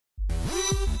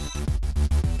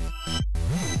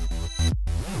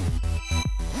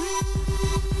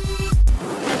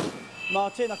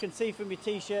Martin, I can see from your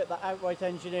t-shirt that Outright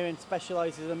Engineering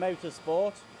specialises in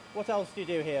motorsport. What else do you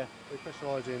do here? We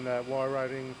specialise in wire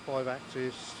roading,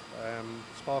 5-axis,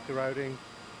 spark eroding.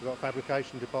 We've got a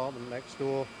fabrication department next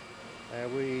door.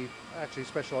 We actually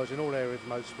specialise in all areas of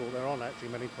motorsport. There aren't actually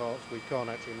many parts we can't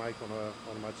actually make on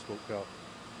a motorsport car.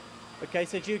 Okay,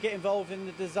 so do you get involved in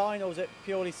the design, or is it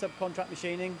purely subcontract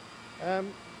machining?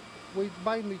 We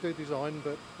mainly do design,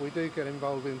 but we do get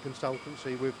involved in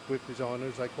consultancy with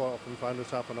designers. They quite often phone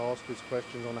us up and ask us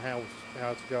questions on how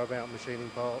to go about machining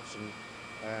parts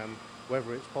and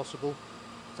whether it's possible.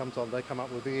 Sometimes they come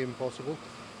up with the impossible.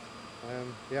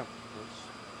 Yeah.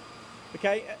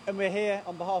 Okay, and we're here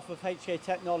on behalf of HK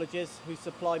Technologies, who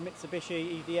supply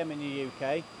Mitsubishi EDM in the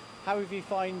UK. How have you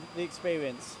found the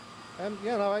experience?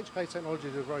 Yeah, no, HK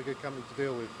Technologies is a very good company to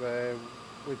deal with.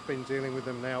 We've been dealing with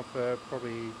them now for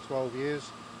probably 12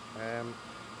 years.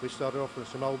 We started off with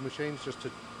some old machines just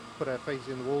to put our feet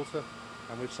in the water,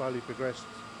 and we've slowly progressed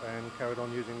and carried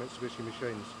on using Mitsubishi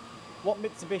machines. What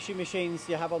Mitsubishi machines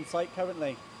do you have on site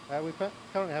currently? We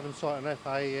currently have on site an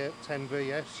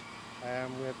FA10VS.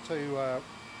 We have two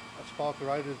spark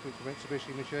eroders, which are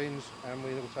Mitsubishi machines, and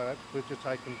we've just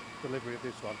taken delivery of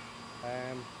this one.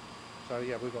 So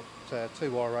yeah, we've got two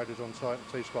wire eroders on site and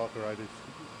two spark eroders.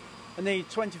 And the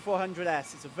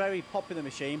 2400S, it's a very popular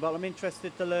machine, but I'm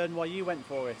interested to learn why you went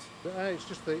for it. It's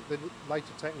just the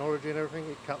later technology and everything.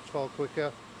 It cuts far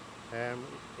quicker.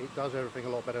 It does everything a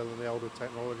lot better than the older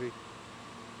technology.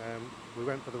 We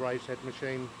went for the raised head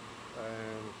machine,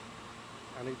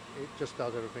 and it just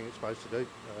does everything it's supposed to do,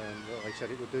 what they said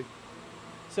it would do.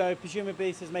 So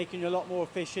presumably this is making you a lot more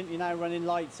efficient. You're now running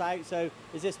lights out, so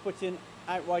is this putting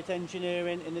Outright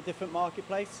Engineering in a different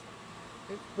marketplace?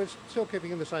 We're still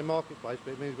keeping in the same marketplace,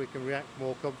 but it means we can react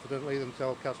more confidently than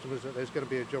tell customers that there's going to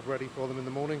be a job ready for them in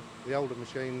the morning. The older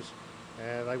machines,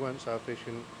 they weren't so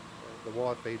efficient. The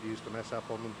wire feed used to mess up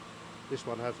on them. This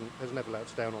one has never let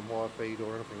us down on wire feed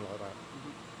or anything like that.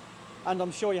 And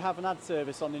I'm sure you haven't had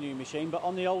service on the new machine, but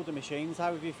on the older machines,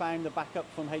 how have you found the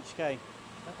backup from HK?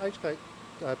 HK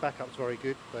backup's very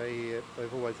good.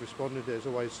 They've always responded. There's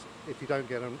always, if you don't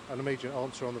get an immediate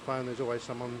answer on the phone, there's always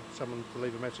someone to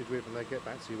leave a message with, and they get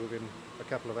back to you within a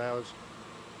couple of hours.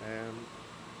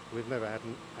 We've never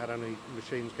had any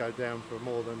machines go down for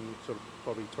more than sort of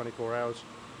probably 24 hours.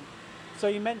 So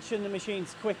you mentioned the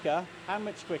machine's quicker. How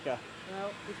much quicker?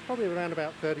 Well, it's probably around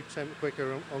about 30%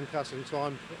 quicker on cutting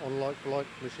time on like-for-like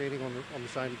machining on the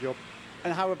same job.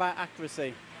 And how about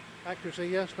accuracy? Accuracy,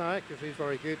 yes, no, accuracy is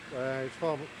very good. It's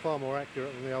far more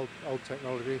accurate than the old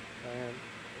technology.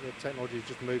 The technology's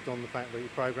just moved on the fact that you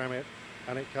program it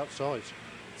and it cuts size.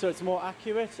 So it's more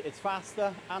accurate, it's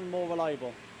faster and more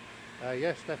reliable?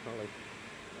 Yes, definitely.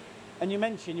 And you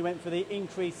mentioned you went for the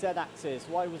increased Z-axis.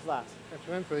 Why was that? Yes,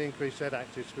 we went for the increased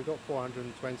Z-axis. We've got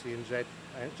 420 in Z,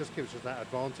 and it just gives us that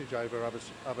advantage over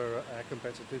other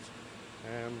competitors.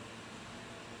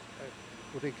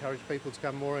 Would encourage people to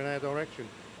come more in our direction.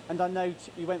 And I note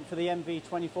you went for the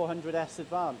MV2400S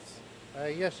Advance.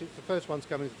 Yes, it's the first one to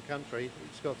come into the country.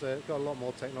 It's got a lot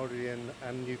more technology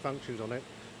and new functions on it.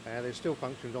 There's still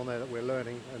functions on there that we're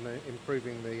learning and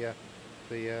improving the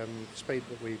speed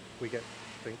that we get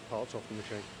parts off the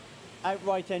machine.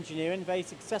 Outright Engineering, very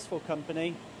successful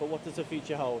company, but what does the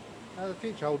future hold? The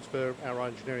future holds for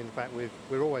Outright Engineering the fact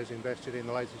we're always invested in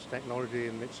the latest technology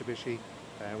in Mitsubishi,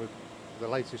 with the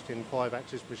latest in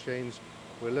 5-axis machines.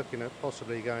 We're looking at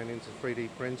possibly going into 3D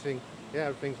printing. Yeah,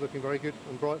 everything's looking very good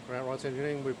and bright for Outright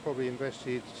Engineering. We've probably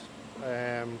invested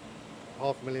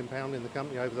 £500,000 in the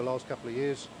company over the last couple of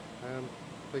years.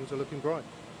 Things are looking bright.